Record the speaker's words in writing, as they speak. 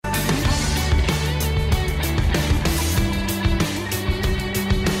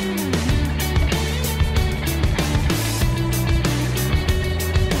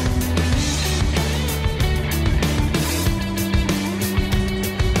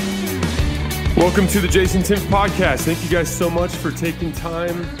Welcome to the Jason Timpf podcast. Thank you guys so much for taking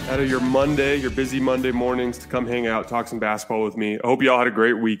time out of your Monday, your busy Monday mornings to come hang out, talk some basketball with me. I hope you all had a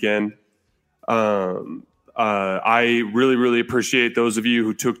great weekend. I really appreciate those of you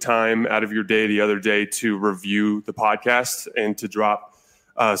who took time out of your day the other day to review the podcast and to drop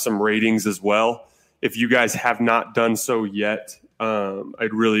some ratings as well. If you guys have not done so yet,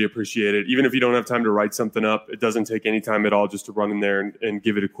 I'd really appreciate it. Even if you don't have time to write something up, it doesn't take any time at all just to run in there and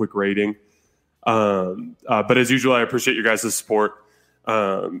give it a quick rating. But as usual, I appreciate your guys' support.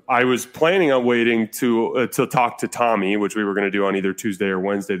 I was planning on waiting to talk to Tommy, which we were going to do on either Tuesday or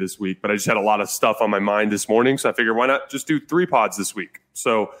Wednesday this week, but I just had a lot of stuff on my mind this morning. So I figured, why not just do 3 pods this week?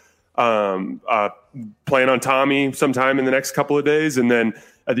 So, plan on Tommy sometime in the next couple of days. And then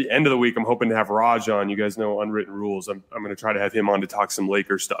at the end of the week, I'm hoping to have Raj on. You guys know Unwritten Rules. I'm going to try to have him on to talk some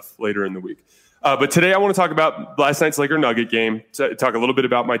Lakers stuff later in the week. But today I want to talk about last night's Laker Nugget game, talk a little bit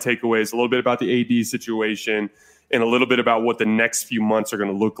about my takeaways, a little bit about the AD situation, and a little bit about what the next few months are going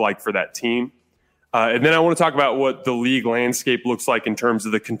to look like for that team. And then I want to talk about what the league landscape looks like in terms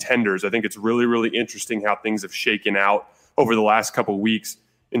of the contenders. I think it's really interesting how things have shaken out over the last couple of weeks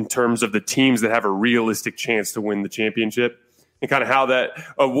in terms of the teams that have a realistic chance to win the championship and kind of how that,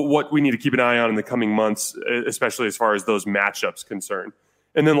 what we need to keep an eye on in the coming months, especially as far as those matchups concern.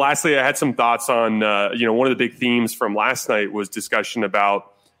 And then lastly, I had some thoughts on, one of the big themes from last night was discussion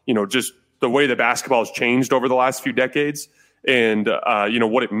about, just the way that basketball has changed over the last few decades and,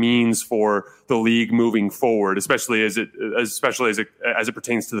 what it means for the league moving forward, especially as it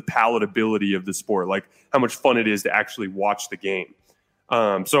pertains to the palatability of the sport, like how much fun it is to actually watch the game.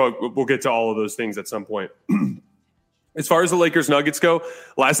 So we'll get to all of those things at some point. As far as the Lakers Nuggets go,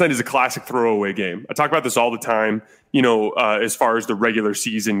 last night is a classic throwaway game. I talk about this all the time, as far as the regular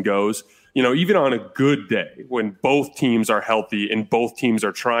season goes. Even on a good day when both teams are healthy and both teams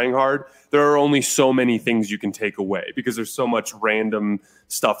are trying hard, there are only so many things you can take away because there's so much random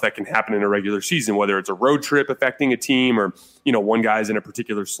stuff that can happen in a regular season, whether it's a road trip affecting a team or, one guy's in a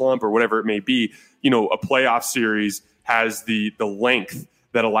particular slump or whatever it may be. A playoff series has the length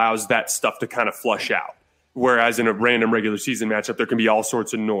that allows that stuff to kind of flush out. Whereas in a random regular season matchup, there can be all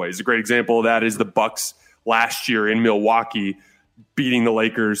sorts of noise. A great example of that is the Bucks last year in Milwaukee beating the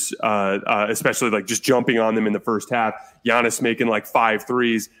Lakers, especially like just jumping on them in the first half. Giannis making like 5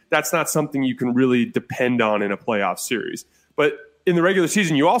 threes. That's not something you can really depend on in a playoff series. But in the regular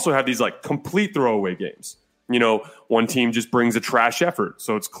season, you also have these like complete throwaway games. One team just brings a trash effort.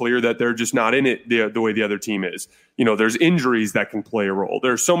 So it's clear that they're just not in it the way the other team is. There's injuries that can play a role.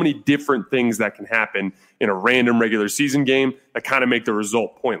 There are so many different things that can happen in a random regular season game that kind of make the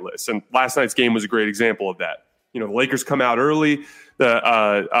result pointless. And last night's game was a great example of that. The Lakers come out early.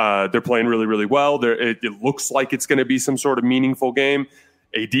 They're playing really well. It looks like it's going to be some sort of meaningful game.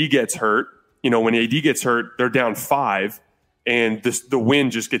 AD gets hurt. When AD gets hurt, they're down 5, and the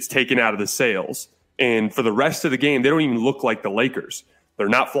wind just gets taken out of the sails. And for the rest of the game, they don't even look like the Lakers. They're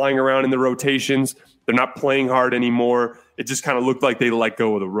not flying around in the rotations. They're not playing hard anymore. It just kind of looked like they let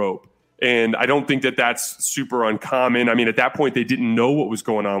go of the rope. And I don't think that that's super uncommon. I mean, at that point, they didn't know what was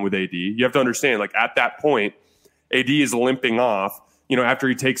going on with AD. You have to understand, like at that point, AD is limping off. After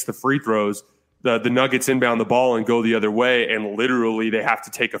he takes the free throws, the Nuggets inbound the ball and go the other way, and literally they have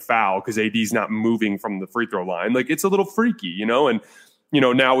to take a foul because AD's not moving from the free throw line. Like it's a little freaky, and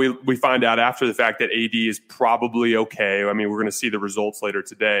now we find out after the fact that AD is probably okay. I mean, we're going to see the results later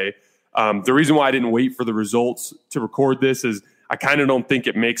today. The reason why I didn't wait for the results to record this is I kind of don't think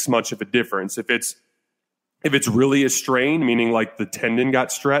it makes much of a difference. If it's really a strain, meaning like the tendon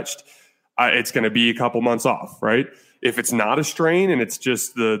got stretched, it's going to be a couple months off, right? If it's not a strain and it's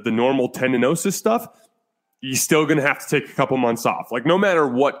just the normal tendinosis stuff, you're still going to have to take a couple months off. Like no matter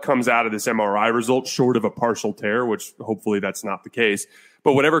what comes out of this MRI result, short of a partial tear, which hopefully that's not the case,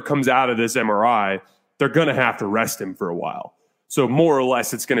 but whatever comes out of this MRI, they're going to have to rest him for a while. So more or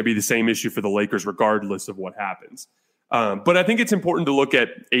less, it's going to be the same issue for the Lakers, regardless of what happens. But I think it's important to look at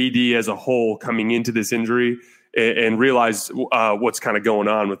AD as a whole coming into this injury and realize what's kind of going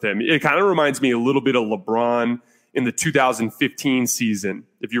on with him. It kind of reminds me a little bit of LeBron in the 2015 season.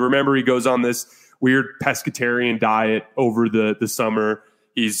 If you remember, he goes on this weird pescatarian diet over the summer.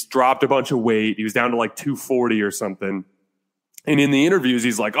 He's dropped a bunch of weight. He was down to like 240 or something. And in the interviews,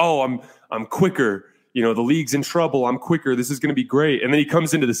 he's like, "Oh, I'm quicker. The league's in trouble. I'm quicker. This is going to be great." And then he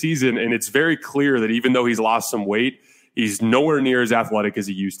comes into the season, and it's very clear that even though he's lost some weight, he's nowhere near as athletic as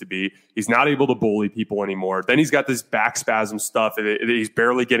he used to be. He's not able to bully people anymore. Then he's got this back spasm stuff. He's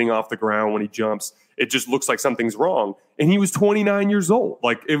barely getting off the ground when he jumps. It just looks like something's wrong. And he was 29 years old.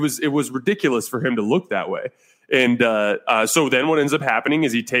 Like it was ridiculous for him to look that way. And so then what ends up happening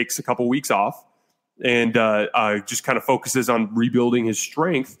is he takes a couple weeks off. and just kind of focuses on rebuilding his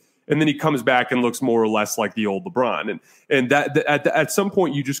strength. And then he comes back and looks more or less like the old LeBron. And that at some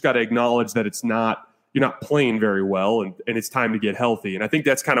point, you just got to acknowledge that you're not playing very well, and it's time to get healthy. And I think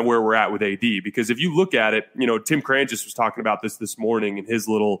that's kind of where we're at with AD, because if you look at it, Tim Kranjus was talking about this morning in his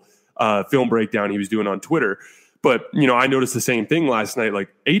little film breakdown he was doing on Twitter. But, I noticed the same thing last night. Like,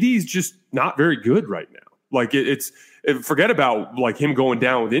 AD is just not very good right now. Like, forget about like him going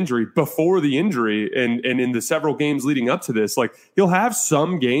down with injury. Before the injury and in the several games leading up to this, like, he'll have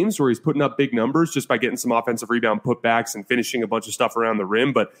some games where he's putting up big numbers just by getting some offensive rebound putbacks and finishing a bunch of stuff around the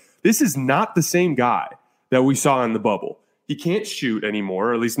rim. But this is not the same guy that we saw in the bubble. He can't shoot anymore,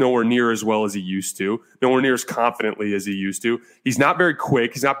 or at least nowhere near as well as he used to, nowhere near as confidently as he used to. He's not very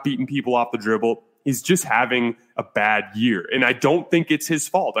quick. He's not beating people off the dribble. He's just having a bad year. And I don't think it's his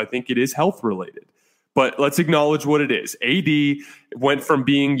fault. I think it is health related. But let's acknowledge what it is. AD went from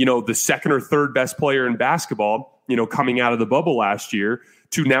being, the second or third best player in basketball, coming out of the bubble last year,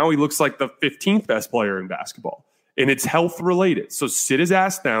 to now he looks like the 15th best player in basketball. And it's health related. So sit his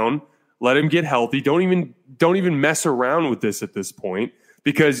ass down, let him get healthy. Don't even mess around with this at this point,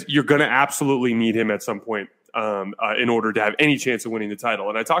 because you're going to absolutely need him at some point in order to have any chance of winning the title.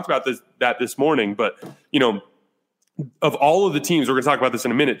 And I talked about this morning, but of all of the teams, we're going to talk about this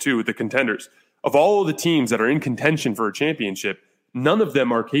in a minute too with the contenders. Of all of the teams that are in contention for a championship, none of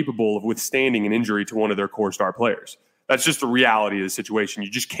them are capable of withstanding an injury to one of their core star players. That's just the reality of the situation. You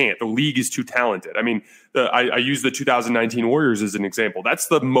just can't. The league is too talented. I mean, I use the 2019 Warriors as an example. That's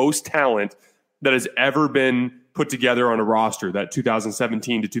the most talent that has ever been put together on a roster, that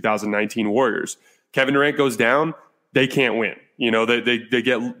 2017 to 2019 Warriors. Kevin Durant goes down, they can't win.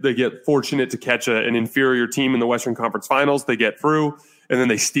 They get fortunate to catch an inferior team in the Western Conference Finals. They get through. And then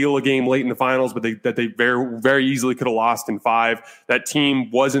they steal a game late in the finals, but they very, very easily could have lost in 5. That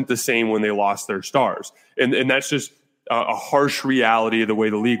team wasn't the same when they lost their stars. And that's just a harsh reality of the way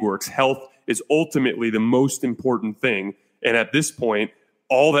the league works. Health is ultimately the most important thing. And at this point,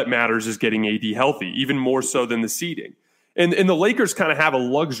 all that matters is getting AD healthy, even more so than the seeding. And the Lakers kind of have a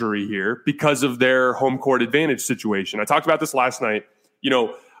luxury here because of their home court advantage situation. I talked about this last night.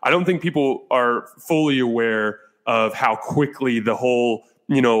 I don't think people are fully aware of how quickly the whole,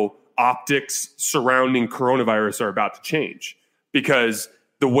 optics surrounding coronavirus are about to change, because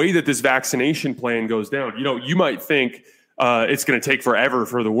the way that this vaccination plan goes down, you might think it's going to take forever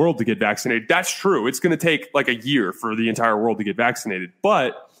for the world to get vaccinated. That's true. It's going to take like a year for the entire world to get vaccinated,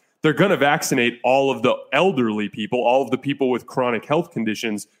 but they're going to vaccinate all of the elderly people, all of the people with chronic health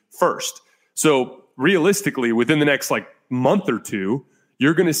conditions first. So realistically, within the next month or two,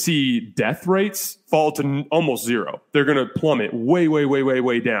 you're going to see death rates fall to almost zero. They're going to plummet way, way, way, way,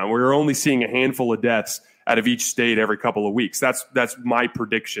 way down. We're only seeing a handful of deaths out of each state every couple of weeks. That's my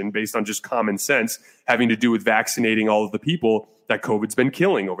prediction based on just common sense, having to do with vaccinating all of the people that COVID's been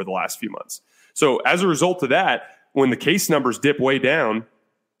killing over the last few months. So as a result of that, when the case numbers dip way down,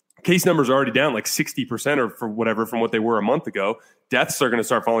 case numbers are already down like 60% or for whatever from what they were a month ago, deaths are going to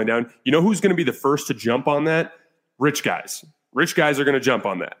start falling down. You know who's going to be the first to jump on that? Rich guys. Rich guys are going to jump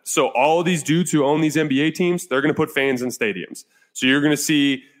on that. So all of these dudes who own these NBA teams, they're going to put fans in stadiums. So you're going to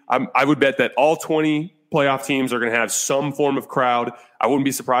see, I would bet that all 20 playoff teams are going to have some form of crowd. I wouldn't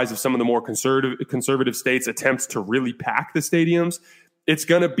be surprised if some of the more conservative states attempt to really pack the stadiums. It's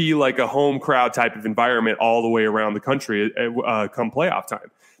going to be like a home crowd type of environment all the way around the country come playoff time.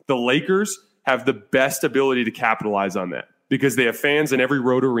 The Lakers have the best ability to capitalize on that because they have fans in every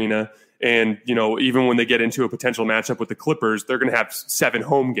road arena. And, even when they get into a potential matchup with the Clippers, they're going to have 7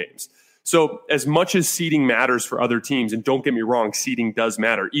 home games. So as much as seeding matters for other teams, and don't get me wrong, seeding does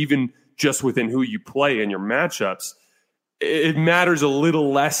matter, even just within who you play in your matchups, it matters a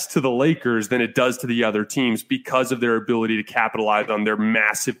little less to the Lakers than it does to the other teams because of their ability to capitalize on their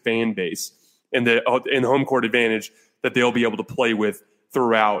massive fan base and the home court advantage that they'll be able to play with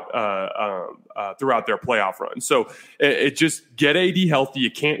throughout their playoff run. So it just get AD healthy.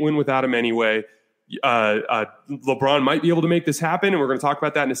 You can't win without him anyway. LeBron might be able to make this happen, and we're going to talk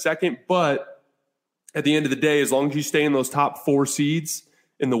about that in a second. But at the end of the day, as long as you stay in those top 4 seeds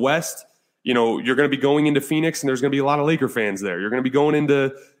in the West, you're going to be going into Phoenix, and there's going to be a lot of Laker fans there. You're going to be going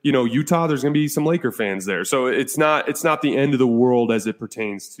into Utah. There's going to be some Laker fans there. So it's not the end of the world as it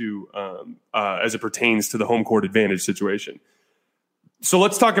pertains to the home court advantage situation. So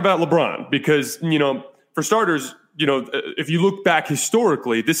let's talk about LeBron because, for starters, if you look back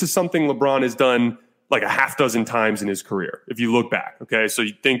historically, this is something LeBron has done like a half dozen times in his career. If you look back, okay, so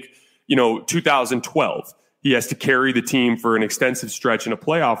you think, 2012, he has to carry the team for an extensive stretch in a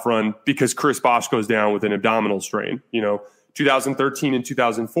playoff run because Chris Bosh goes down with an abdominal strain. 2013 and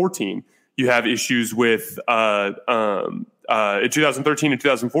 2014, You have issues with in 2013 and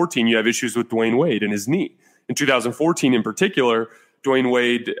 2014, you have issues with Dwayne Wade and his knee. In 2014 in particular, Dwayne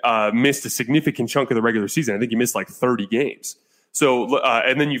Wade missed a significant chunk of the regular season. I think he missed like 30 games. So,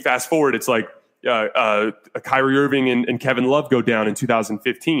 and then you fast forward, it's like Kyrie Irving and Kevin Love go down in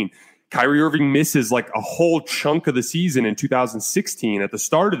 2015. Kyrie Irving misses like a whole chunk of the season in 2016 at the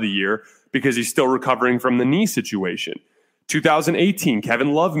start of the year because he's still recovering from the knee situation. 2018,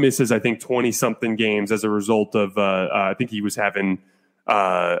 Kevin Love misses, I think, 20-something games as a result of, I think he was having,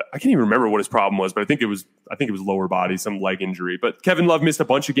 I can't even remember what his problem was, but I think it was lower body, some leg injury. But Kevin Love missed a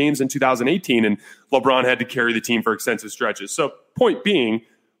bunch of games in 2018, and LeBron had to carry the team for extensive stretches. So point being,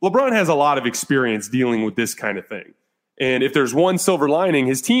 LeBron has a lot of experience dealing with this kind of thing. And if there's one silver lining,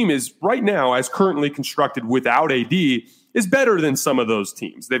 his team is right now, as currently constructed without AD, is better than some of those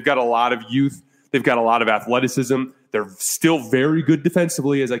teams. They've got a lot of youth. They've got a lot of athleticism. They're still very good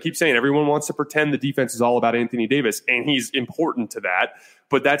defensively. As I keep saying, everyone wants to pretend the defense is all about Anthony Davis, and he's important to that.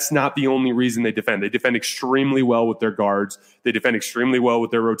 But that's not the only reason they defend. They defend extremely well with their guards. They defend extremely well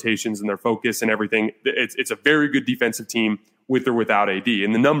with their rotations and their focus and everything. It's a very good defensive team with or without AD,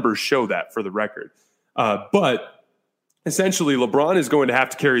 and the numbers show that for the record. But essentially, LeBron is going to have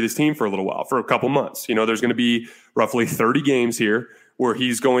to carry this team for a little while, for a couple months. You know, there's going to be roughly 30 games here where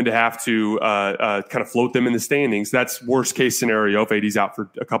he's going to have to kind of float them in the standings. That's worst case scenario if AD's out for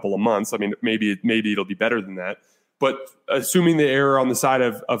a couple of months. I mean, maybe it'll be better than that. But assuming the error on the side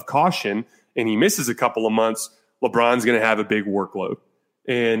of caution and he misses a couple of months, LeBron's going to have a big workload.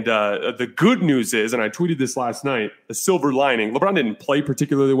 And the good news is, and I tweeted this last night, the silver lining, LeBron didn't play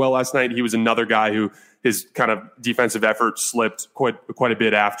particularly well last night. He was another guy who his kind of defensive effort slipped quite a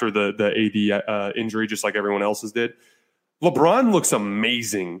bit after the AD injury, just like everyone else's did. LeBron looks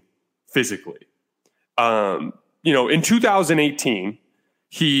amazing physically. In 2018,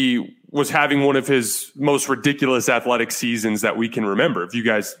 he was having one of his most ridiculous athletic seasons that we can remember. If you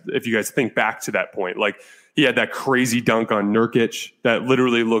guys think back to that point, like he had that crazy dunk on Nurkic that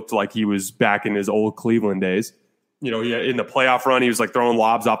literally looked like he was back in his old Cleveland days. You know, in the playoff run, he was like throwing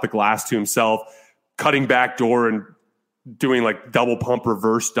lobs off the glass to himself, cutting back door and doing like double pump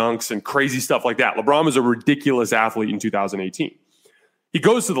reverse dunks and crazy stuff like that. LeBron was a ridiculous athlete in 2018. He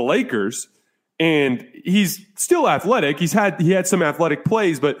goes to the Lakers and he's still athletic. He had some athletic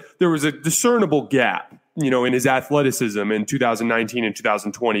plays, but there was a discernible gap, in his athleticism in 2019 and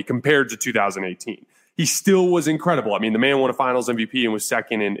 2020 compared to 2018. He still was incredible. I mean, the man won a finals MVP and was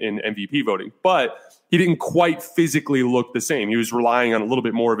second in MVP voting, but he didn't quite physically look the same. He was relying on a little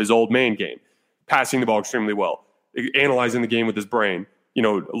bit more of his old man game, passing the ball extremely well, analyzing the game with his brain,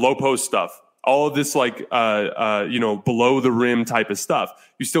 low post stuff, all of this like, below the rim type of stuff.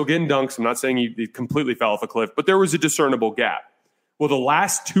 You're still getting dunks. I'm not saying he completely fell off a cliff, but there was a discernible gap. Well, the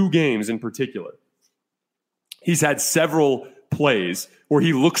last two games in particular, he's had several plays where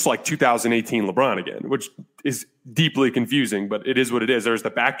he looks like 2018 LeBron again, which is deeply confusing, but it is what it is. There's the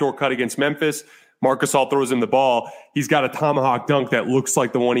backdoor cut against Memphis. Marc Gasol throws him the ball. He's got a tomahawk dunk that looks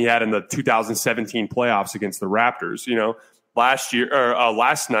like the one he had in the 2017 playoffs against the Raptors.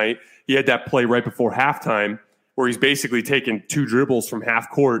 Last night he had that play right before halftime where he's basically taking two dribbles from half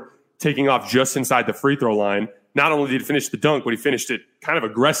court, taking off just inside the free throw line. Not only did he finish the dunk, but he finished it kind of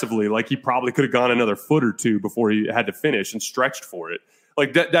aggressively, like he probably could have gone another foot or two before he had to finish and stretched for it.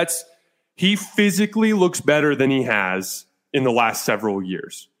 Like he physically looks better than he has in the last several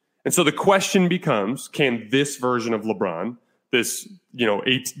years. And so the question becomes, can this version of LeBron, this,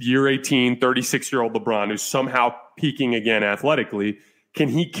 year 18, 36-year-old LeBron who's somehow peaking again athletically, can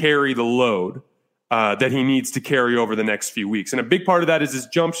he carry the load that he needs to carry over the next few weeks? And a big part of that is his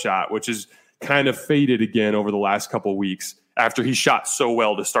jump shot, which is kind of faded again over the last couple of weeks after he shot so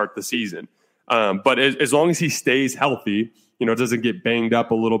well to start the season. But as long as he stays healthy, doesn't get banged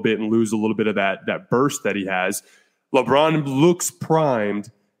up a little bit and lose a little bit of that burst that he has, LeBron looks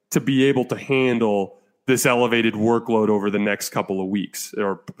primed to be able to handle this elevated workload over the next couple of weeks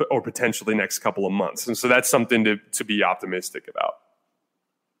or potentially next couple of months. And so that's something to be optimistic about.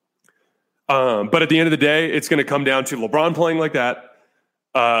 But at the end of the day, it's going to come down to LeBron playing like that,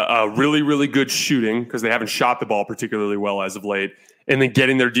 really, really good shooting because they haven't shot the ball particularly well as of late, and then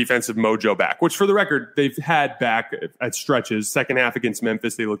getting their defensive mojo back, which for the record, they've had back at stretches. Second half against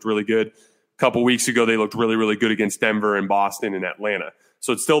Memphis, they looked really good. A couple weeks ago, they looked really, really good against Denver and Boston and Atlanta.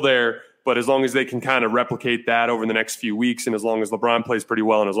 So it's still there, but as long as they can kind of replicate that over the next few weeks, and as long as LeBron plays pretty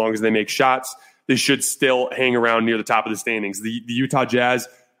well, and as long as they make shots, they should still hang around near the top of the standings. The Utah Jazz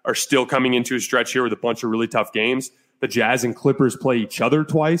are still coming into a stretch here with a bunch of really tough games. The Jazz and Clippers play each other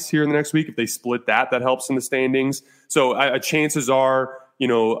twice here in the next week. If they split that helps in the standings. So chances are,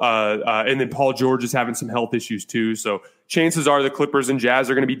 And then Paul George is having some health issues too. So chances are the Clippers and Jazz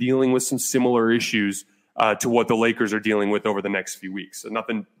are going to be dealing with some similar issues to what the Lakers are dealing with over the next few weeks. So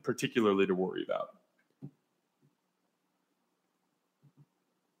nothing particularly to worry about.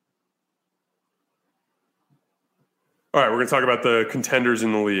 All right, we're going to talk about the contenders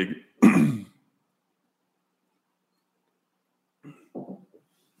in the league.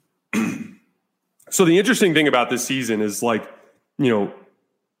 So the interesting thing about this season is, like,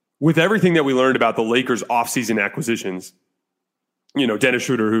 with everything that we learned about the Lakers' offseason acquisitions, Dennis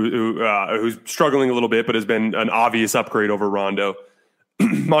Schroeder, who's struggling a little bit, but has been an obvious upgrade over Rondo.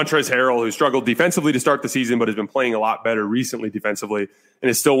 Montrezl Harrell, who struggled defensively to start the season, but has been playing a lot better recently defensively, and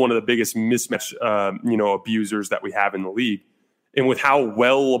is still one of the biggest mismatch, abusers that we have in the league. And with how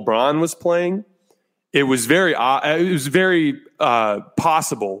well LeBron was playing, it was very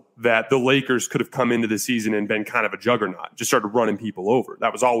possible that the Lakers could have come into the season and been kind of a juggernaut, just started running people over.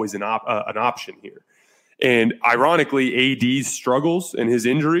 That was always an option here. And ironically, AD's struggles and his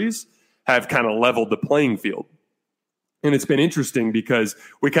injuries have kind of leveled the playing field. And it's been interesting because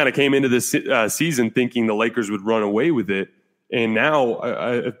we kind of came into this season thinking the Lakers would run away with it. And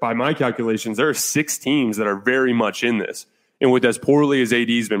now, by my calculations, there are 6 teams that are very much in this. And with as poorly as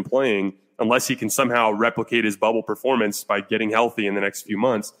AD's been playing, unless he can somehow replicate his bubble performance by getting healthy in the next few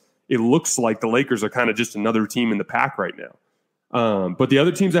months, it looks like the Lakers are kind of just another team in the pack right now. But the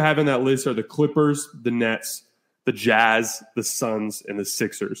other teams I have in that list are the Clippers, the Nets, the Jazz, the Suns, and the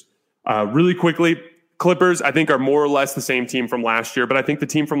Sixers. Really quickly, Clippers, I think, are more or less the same team from last year, but I think the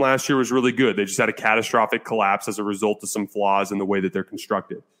team from last year was really good. They just had a catastrophic collapse as a result of some flaws in the way that they're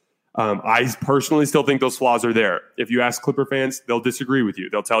constructed. I personally still think those flaws are there. If you ask Clipper fans, they'll disagree with you.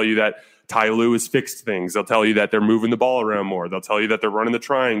 They'll tell you that Ty Lue has fixed things. They'll tell you that they're moving the ball around more. They'll tell you that they're running the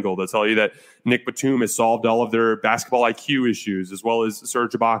triangle. They'll tell you that Nick Batum has solved all of their basketball IQ issues, as well as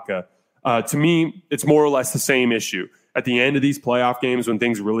Serge Ibaka. To me, it's more or less the same issue. At the end of these playoff games, when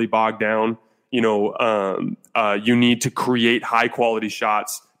things really bog down, you need to create high quality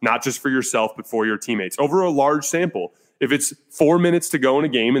shots, not just for yourself, but for your teammates over a large sample. If it's 4 minutes to go in a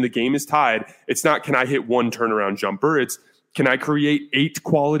game and the game is tied, it's not, can I hit one turnaround jumper? It's, can I create 8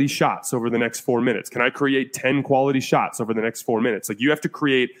 quality shots over the next 4 minutes? Can I create 10 quality shots over the next 4 minutes? Like, you have to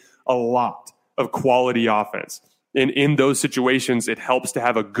create a lot of quality offense. And in those situations, it helps to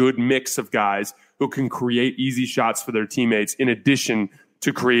have a good mix of guys who can create easy shots for their teammates in addition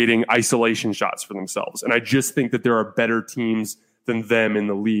to creating isolation shots for themselves. And I just think that there are better teams than them in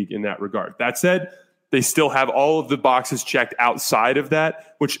the league in that regard. That said, they still have all of the boxes checked outside of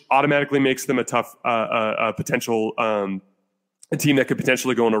that, which automatically makes them a tough potential a team that could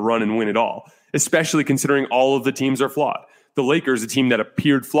potentially go on a run and win it all, especially considering all of the teams are flawed. The Lakers, a team that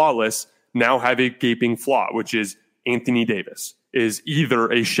appeared flawless, now have a gaping flaw, which is Anthony Davis is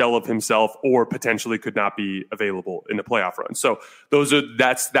either a shell of himself or potentially could not be available in the playoff run. So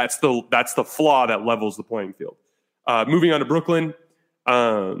that's the flaw that levels the playing field. Moving on to Brooklyn,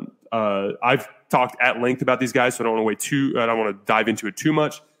 I've talked at length about these guys, so I don't want to dive into it too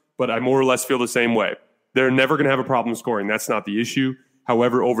much, but I more or less feel the same way. They're never going to have a problem scoring. That's not the issue.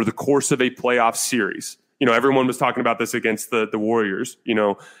 However, over the course of a playoff series, everyone was talking about this against the Warriors.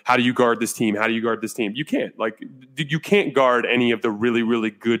 How do you guard this team? How do you guard this team? You can't. You can't guard any of the really,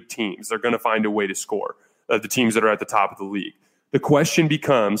 really good teams. They're going to find a way to score, the teams that are at the top of the league. The question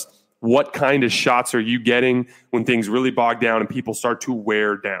becomes, what kind of shots are you getting when things really bog down and people start to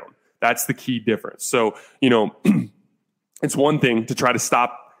wear down? That's the key difference. So, it's one thing to try to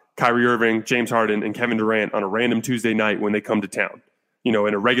stop Kyrie Irving, James Harden, and Kevin Durant on a random Tuesday night when they come to town. In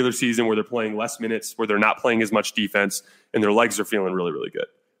a regular season where they're playing less minutes, where they're not playing as much defense, and their legs are feeling really, really good.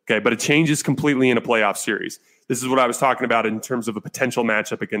 Okay, but it changes completely in a playoff series. This is what I was talking about in terms of a potential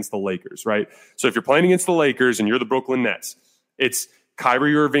matchup against the Lakers, right? So if you're playing against the Lakers and you're the Brooklyn Nets, it's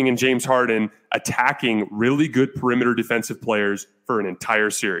Kyrie Irving and James Harden attacking really good perimeter defensive players for an entire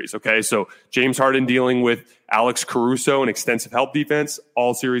series, okay? So James Harden dealing with Alex Caruso and extensive help defense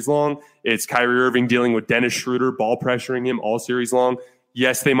all series long. It's Kyrie Irving dealing with Dennis Schroeder, ball pressuring him all series long.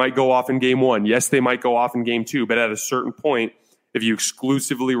 Yes, they might go off in game 1. Yes, they might go off in game 2. But at a certain point, if you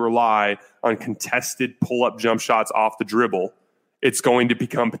exclusively rely on contested pull-up jump shots off the dribble, it's going to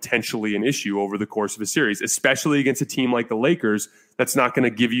become potentially an issue over the course of a series, especially against a team like the Lakers that's not going to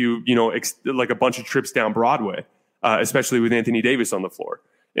give you, like a bunch of trips down Broadway, especially with Anthony Davis on the floor.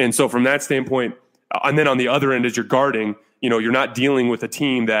 And so from that standpoint, and then on the other end, as you're guarding, you're not dealing with a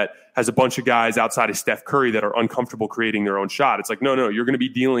team that has a bunch of guys outside of Steph Curry that are uncomfortable creating their own shot. It's like, no, you're going to be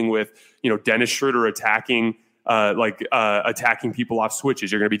dealing with, Dennis Schroeder attacking attacking people off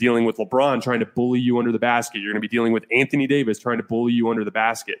switches. You're going to be dealing with LeBron trying to bully you under the basket. You're going to be dealing with Anthony Davis trying to bully you under the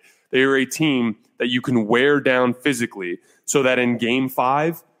basket. They are a team that you can wear down physically so that in game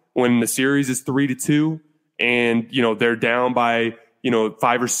 5, when the series is 3-2 and, they're down by, 5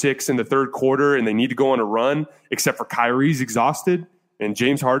 or 6 in the third quarter and they need to go on a run, except for Kyrie's exhausted and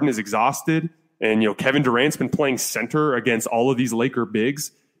James Harden is exhausted. And, Kevin Durant's been playing center against all of these Laker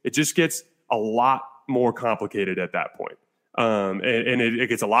bigs. It just gets a lot more complicated at that point. And it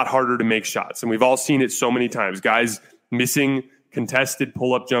gets a lot harder to make shots. And we've all seen it so many times. Guys missing contested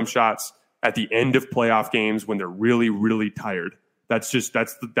pull-up jump shots at the end of playoff games when they're really, really tired. That's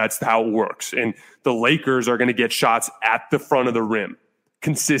how it works. And the Lakers are going to get shots at the front of the rim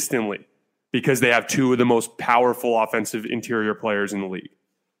consistently because they have two of the most powerful offensive interior players in the league.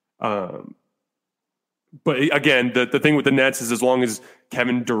 But again, the thing with the Nets is as long as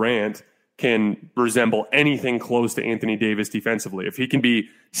Kevin Durant can resemble anything close to Anthony Davis defensively, if he can be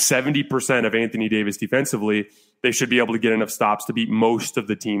 70% of Anthony Davis defensively, they should be able to get enough stops to beat most of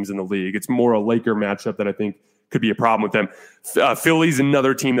the teams in the league. It's more a Laker matchup that I think could be a problem with them. Philly's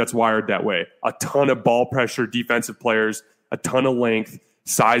another team that's wired that way. A ton of ball pressure, defensive players, a ton of length,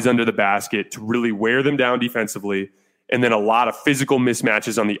 size under the basket to really wear them down defensively. And then a lot of physical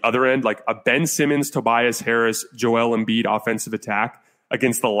mismatches on the other end, like a Ben Simmons, Tobias Harris, Joel Embiid offensive attack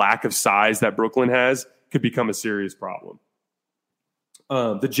against the lack of size that Brooklyn has could become a serious problem.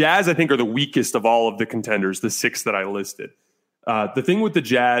 The Jazz, I think, are the weakest of all of the contenders, the 6 that I listed. The thing with the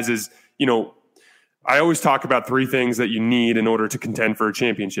Jazz is, I always talk about 3 things that you need in order to contend for a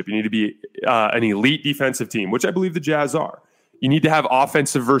championship. You need to be an elite defensive team, which I believe the Jazz are. You need to have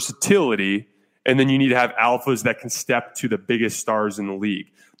offensive versatility, and then you need to have alphas that can step to the biggest stars in the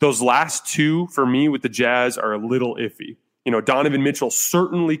league. Those last 2, for me, with the Jazz are a little iffy. Donovan Mitchell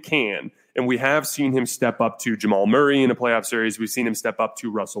certainly can, and we have seen him step up to Jamal Murray in a playoff series. We've seen him step up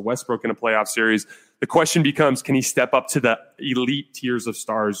to Russell Westbrook in a playoff series. The question becomes, can he step up to the elite tiers of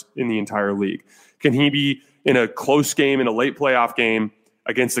stars in the entire league? Can he be in a close game, in a late playoff game,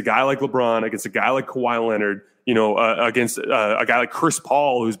 against a guy like LeBron, against a guy like Kawhi Leonard, against a guy like Chris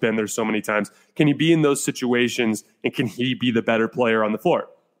Paul, who's been there so many times? Can he be in those situations, and can he be the better player on the floor?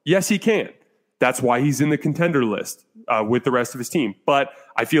 Yes, he can. That's why he's in the contender list with the rest of his team. But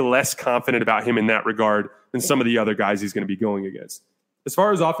I feel less confident about him in that regard than some of the other guys he's going to be going against. As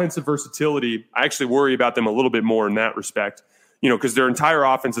far as offensive versatility, I actually worry about them a little bit more in that respect, because their entire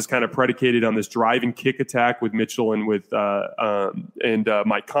offense is kind of predicated on this drive and kick attack with Mitchell and with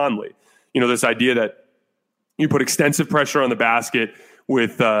Mike Conley. This idea that you put extensive pressure on the basket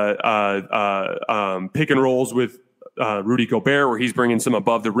with pick and rolls with Rudy Gobert, where he's bringing some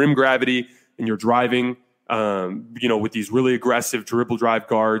above the rim gravity, and you're driving, with these really aggressive dribble drive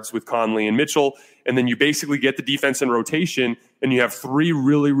guards with Conley and Mitchell. And then you basically get the defense in rotation, and you have 3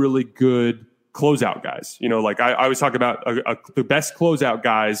 really, really good closeout guys. I always talk about the best closeout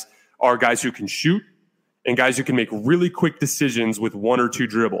guys are guys who can shoot and guys who can make really quick decisions with 1 or 2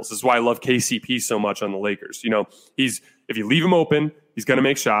 dribbles. This is why I love KCP so much on the Lakers. If you leave him open, he's going to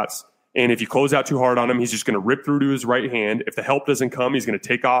make shots. And if you close out too hard on him, he's just going to rip through to his right hand. If the help doesn't come, he's going to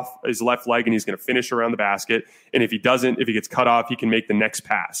take off his left leg and he's going to finish around the basket. And if he gets cut off, he can make the next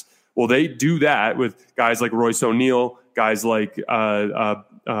pass. Well, they do that with guys like Royce O'Neal, guys like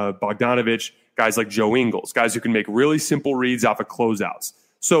Bogdanovich, guys like Joe Ingles, guys who can make really simple reads off of closeouts.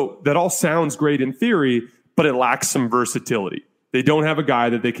 So that all sounds great in theory, but it lacks some versatility. They don't have a guy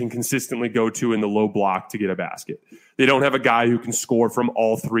that they can consistently go to in the low block to get a basket. They don't have a guy who can score from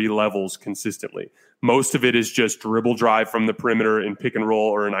all 3 levels consistently. Most of it is just dribble drive from the perimeter in pick and roll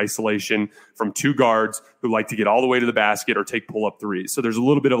or in isolation from 2 guards who like to get all the way to the basket or take pull-up threes. So there's a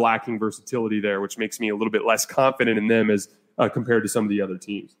little bit of lacking versatility there, which makes me a little bit less confident in them as compared to some of the other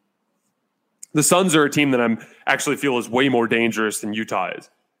teams. The Suns are a team that I actually feel is way more dangerous than Utah is.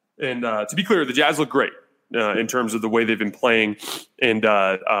 And to be clear, the Jazz look great. In terms of the way they've been playing and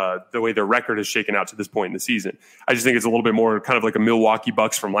the way their record has shaken out to this point in the season. I just think it's a little bit more kind of like a Milwaukee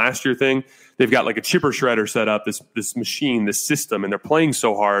Bucks from last year thing. They've got like a chipper shredder set up, this machine, this system, and they're playing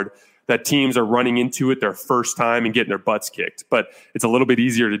so hard that teams are running into it their first time and getting their butts kicked. But it's a little bit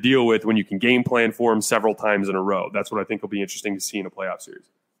easier to deal with when you can game plan for them several times in a row. That's what I think will be interesting to see in a playoff series.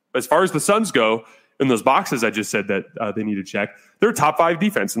 But as far as the Suns go, in those boxes I just said that they need to check, they're a top 5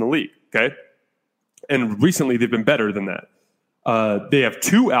 defense in the league, okay? And recently, they've been better than that. They have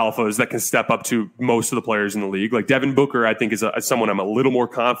 2 alphas that can step up to most of the players in the league. Like Devin Booker, I think, is someone I'm a little more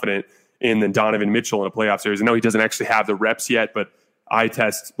confident in than Donovan Mitchell in a playoff series. I know he doesn't actually have the reps yet, but eye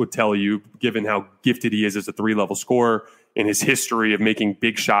tests would tell you, given how gifted he is as a 3-level scorer in his history of making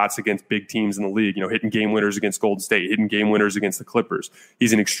big shots against big teams in the league, hitting game winners against Golden State, hitting game winners against the Clippers.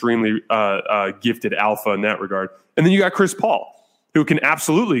 He's an extremely gifted alpha in that regard. And then you got Chris Paul, who can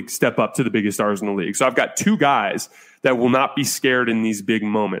absolutely step up to the biggest stars in the league. So I've got two guys that will not be scared in these big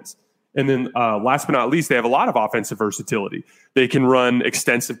moments. And then last but not least, they have a lot of offensive versatility. They can run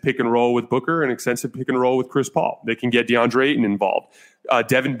extensive pick and roll with Booker and extensive pick and roll with Chris Paul. They can get DeAndre Ayton involved.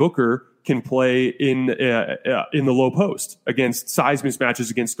 Devin Booker can play in the low post against size mismatches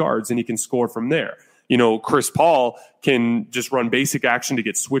against guards, and he can score from there. Chris Paul can just run basic action to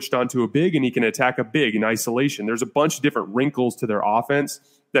get switched onto a big, and he can attack a big in isolation. There's a bunch of different wrinkles to their offense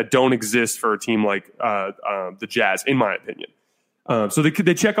that don't exist for a team like the Jazz, in my opinion. So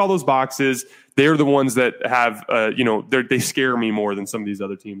they check all those boxes. They're the ones that have, they scare me more than some of these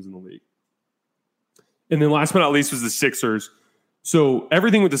other teams in the league. And then last but not least was the Sixers. So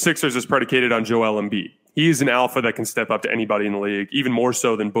everything with the Sixers is predicated on Joel Embiid. He is an alpha that can step up to anybody in the league, even more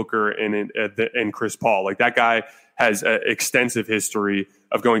so than Booker and Chris Paul. Like, that guy has an extensive history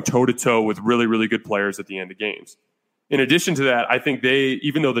of going toe-to-toe with really, really good players at the end of games. In addition to that, I think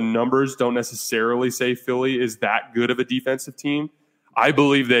even though the numbers don't necessarily say Philly is that good of a defensive team, I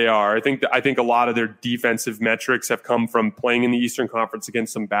believe they are. I think a lot of their defensive metrics have come from playing in the Eastern Conference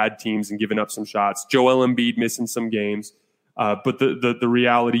against some bad teams and giving up some shots. Joel Embiid missing some games. But the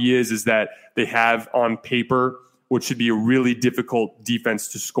reality is that they have on paper what should be a really difficult defense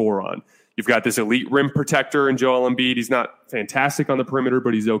to score on. You've got this elite rim protector in Joel Embiid. He's not fantastic on the perimeter,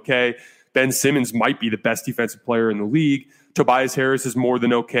 but he's okay. Ben Simmons might be the best defensive player in the league. Tobias Harris is more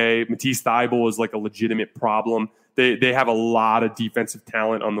than okay. Matisse Thybulle is like a legitimate problem. They have a lot of defensive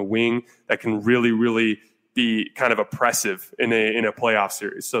talent on the wing that can really, really be kind of oppressive in a playoff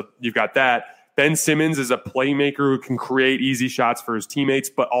series. So you've got that. Ben Simmons is a playmaker who can create easy shots for his teammates,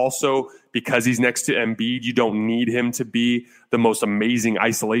 but also because he's next to Embiid, you don't need him to be the most amazing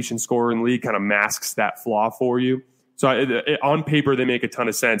isolation scorer in the league, kind of masks that flaw for you. So on paper, they make a ton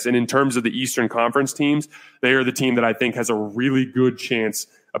of sense. And in terms of the Eastern Conference teams, they are the team that I think has a really good chance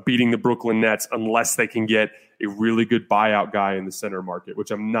of beating the Brooklyn Nets unless they can get a really good buyout guy in the center market,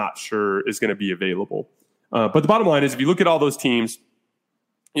 which I'm not sure is going to be available. But the bottom line is, if you look at all those teams,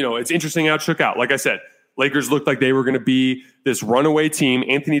 it's interesting how it shook out. Like I said, Lakers looked like they were going to be this runaway team.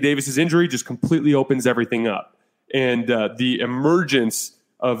 Anthony Davis's injury just completely opens everything up. And the emergence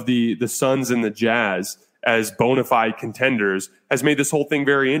of the Suns and the Jazz as bona fide contenders has made this whole thing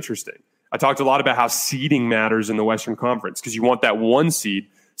very interesting. I talked a lot about how seeding matters in the Western Conference because you want that one seed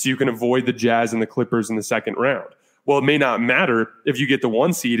so you can avoid the Jazz and the Clippers in the second round. Well, it may not matter if you get the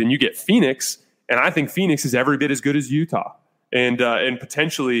one seed and you get Phoenix, and I think Phoenix is every bit as good as Utah. And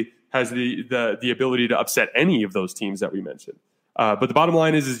potentially has the ability to upset any of those teams that we mentioned. But the bottom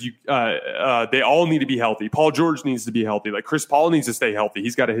line is they all need to be healthy. Paul George needs to be healthy. Like, Chris Paul needs to stay healthy.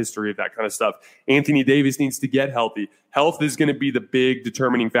 He's got a history of that kind of stuff. Anthony Davis needs to get healthy. Health is going to be the big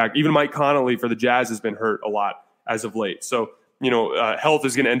determining factor. Even Mike Conley for the Jazz has been hurt a lot as of late. So, health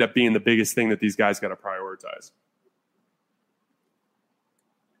is going to end up being the biggest thing that these guys got to prioritize.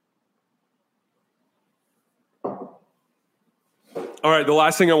 All right, the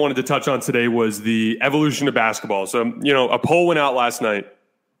last thing I wanted to touch on today was the evolution of basketball. So, a poll went out last night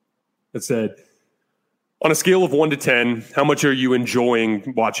that said, on a scale of 1 to 10, how much are you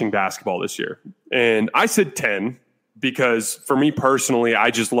enjoying watching basketball this year? And I said 10 because for me personally,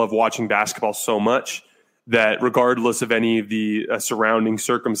 I just love watching basketball so much that regardless of any of the surrounding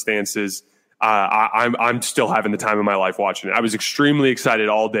circumstances, I'm still having the time of my life watching it. I was extremely excited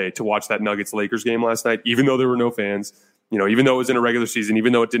all day to watch that Nuggets-Lakers game last night, even though there were no fans. Even though it was in a regular season,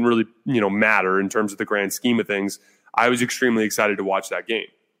 even though it didn't really, matter in terms of the grand scheme of things, I was extremely excited to watch that game.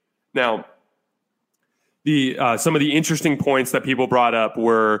 Now, some of the interesting points that people brought up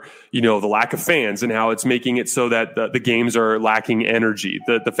were, the lack of fans and how it's making it so that the games are lacking energy.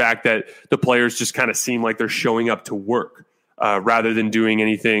 The fact that the players just kind of seem like they're showing up to work rather than doing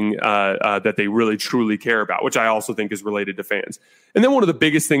anything that they really truly care about, which I also think is related to fans. And then one of the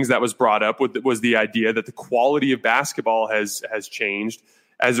biggest things that was brought up was the idea that the quality of basketball has changed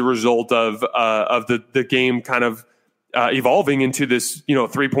as a result of the game kind of evolving into this,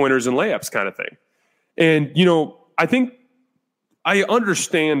 3-pointers and layups kind of thing. And, I think I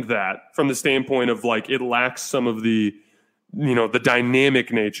understand that from the standpoint of like it lacks some of the, the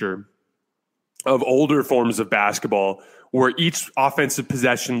dynamic nature of older forms of basketball where each offensive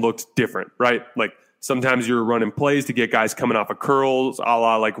possession looked different, right? Like sometimes you're running plays to get guys coming off of curls, a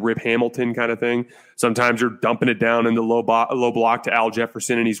la like Rip Hamilton kind of thing. Sometimes you're dumping it down in the low block to Al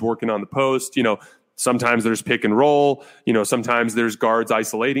Jefferson and he's working on the post. Sometimes there's pick and roll, sometimes there's guards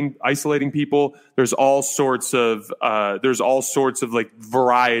isolating people. There's all sorts of like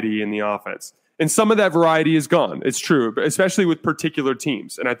variety in the offense. And some of that variety is gone. It's true, especially with particular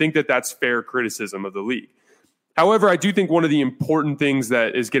teams. And I think that that's fair criticism of the league. However, I do think one of the important things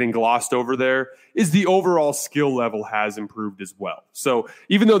that is getting glossed over there is the overall skill level has improved as well. So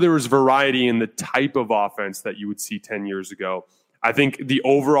even though there was variety in the type of offense that you would see 10 years ago, I think the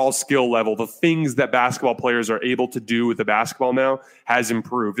overall skill level, the things that basketball players are able to do with the basketball now has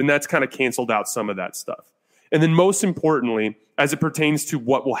improved. And that's kind of canceled out some of that stuff. And then most importantly, as it pertains to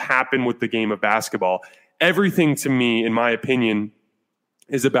what will happen with the game of basketball, everything to me, in my opinion,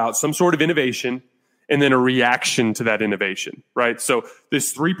 is about some sort of innovation and then a reaction to that innovation, right? So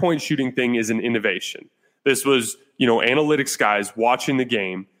this three-point shooting thing is an innovation. This was, analytics guys watching the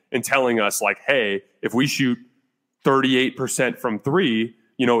game and telling us like, hey, if we shoot 38% from three,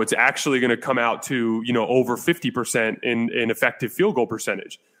 it's actually going to come out to, over 50% in effective field goal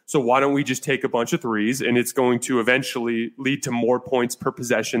percentage. So why don't we just take a bunch of threes and it's going to eventually lead to more points per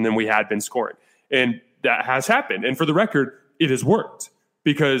possession than we had been scoring. And that has happened. And for the record, it has worked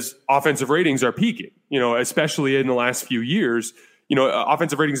because offensive ratings are peaking, especially in the last few years.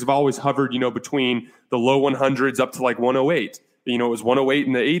 Offensive ratings have always hovered, between the low 100s up to like 108. It was 108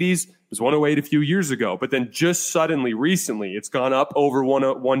 in the 80s. It was 108 a few years ago. But then just suddenly, recently, it's gone up over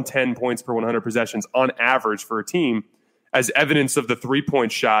 110 points per 100 possessions on average for a team, as evidence of the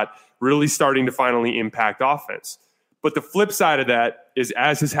three-point shot really starting to finally impact offense. But the flip side of that is,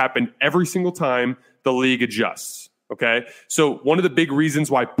 as has happened every single time, the league adjusts. Okay? So one of the big reasons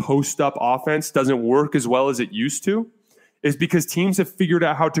why post-up offense doesn't work as well as it used to is because teams have figured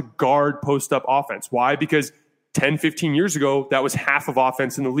out how to guard post-up offense. Why? Because 10, 15 years ago, that was half of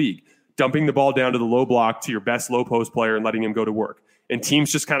offense in the league, dumping the ball down to the low block to your best low post player and letting him go to work. And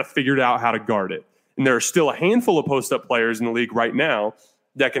teams just kind of figured out how to guard it. And there are still a handful of post-up players in the league right now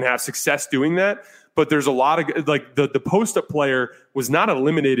that can have success doing that. But there's a lot of, like, the post-up player was not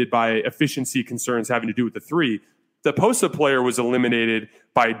eliminated by efficiency concerns having to do with the three. The post-up player was eliminated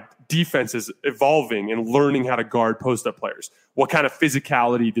by defenses evolving and learning how to guard post-up players. What kind of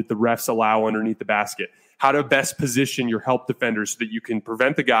physicality did the refs allow underneath the basket? How to best position your help defenders so that you can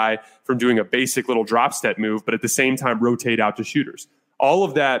prevent the guy from doing a basic little drop step move, but at the same time rotate out to shooters. All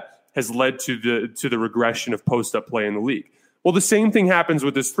of that has led to the regression of post-up play in the league. Well, the same thing happens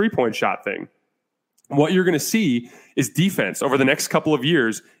with this three-point shot thing. What you're going to see is defense over the next couple of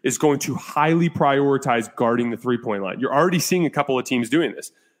years is going to highly prioritize guarding the three-point line. You're already seeing a couple of teams doing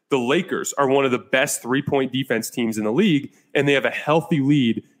this. The Lakers are one of the best three-point defense teams in the league, and they have a healthy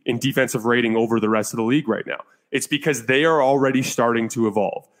lead in defensive rating over the rest of the league right now. It's because they are already starting to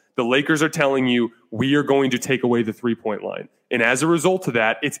evolve. The Lakers are telling you, we are going to take away the three-point line. And as a result of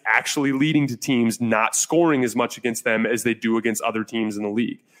that, it's actually leading to teams not scoring as much against them as they do against other teams in the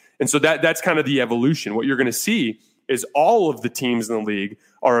league. And so that's kind of the evolution. What you're going to see is all of the teams in the league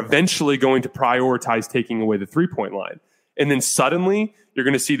are eventually going to prioritize taking away the three-point line. And then suddenly you're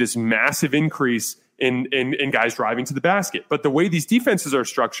going to see this massive increase in guys driving to the basket. But the way these defenses are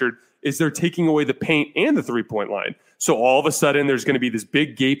structured is they're taking away the paint and the three-point line. So all of a sudden there's going to be this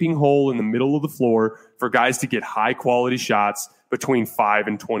big gaping hole in the middle of the floor for guys to get high-quality shots between 5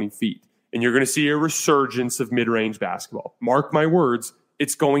 and 20 feet. And you're going to see a resurgence of mid-range basketball. Mark my words,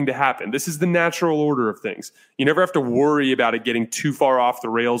 it's going to happen. This is the natural order of things. You never have to worry about it getting too far off the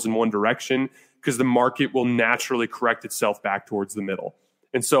rails in one direction because the market will naturally correct itself back towards the middle.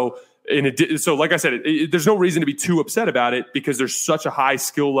 And so, like I said, there's no reason to be too upset about it because there's such a high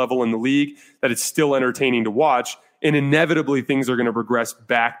skill level in the league that it's still entertaining to watch. And inevitably, things are going to progress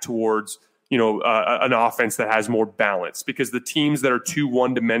back towards an offense that has more balance because the teams that are too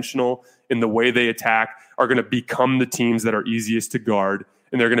one-dimensional in the way they attack are going to become the teams that are easiest to guard,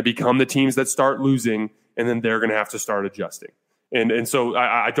 and they're going to become the teams that start losing, and then they're going to have to start adjusting. And so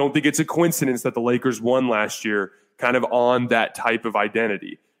I don't think it's a coincidence that the Lakers won last year kind of on that type of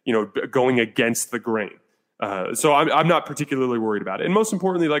identity, going against the grain. So I'm not particularly worried about it. And most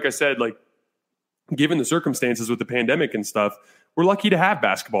importantly, like I said, given the circumstances with the pandemic and stuff, we're lucky to have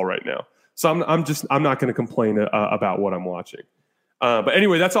basketball right now. So I'm not going to complain about what I'm watching. But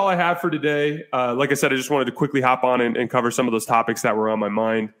anyway, that's all I have for today. Like I said, I just wanted to quickly hop on and cover some of those topics that were on my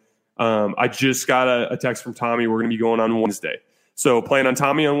mind. I just got a text from Tommy. We're going to be going on Wednesday. So plan on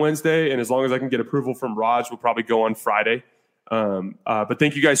Tommy on Wednesday. And as long as I can get approval from Raj, we'll probably go on Friday. But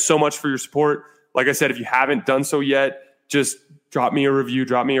thank you guys so much for your support. Like I said, if you haven't done so yet, just drop me a review,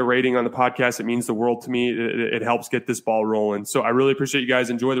 drop me a rating on the podcast. It means the world to me. It helps get this ball rolling. So I really appreciate you guys.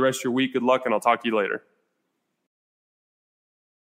 Enjoy the rest of your week. Good luck, and I'll talk to you later.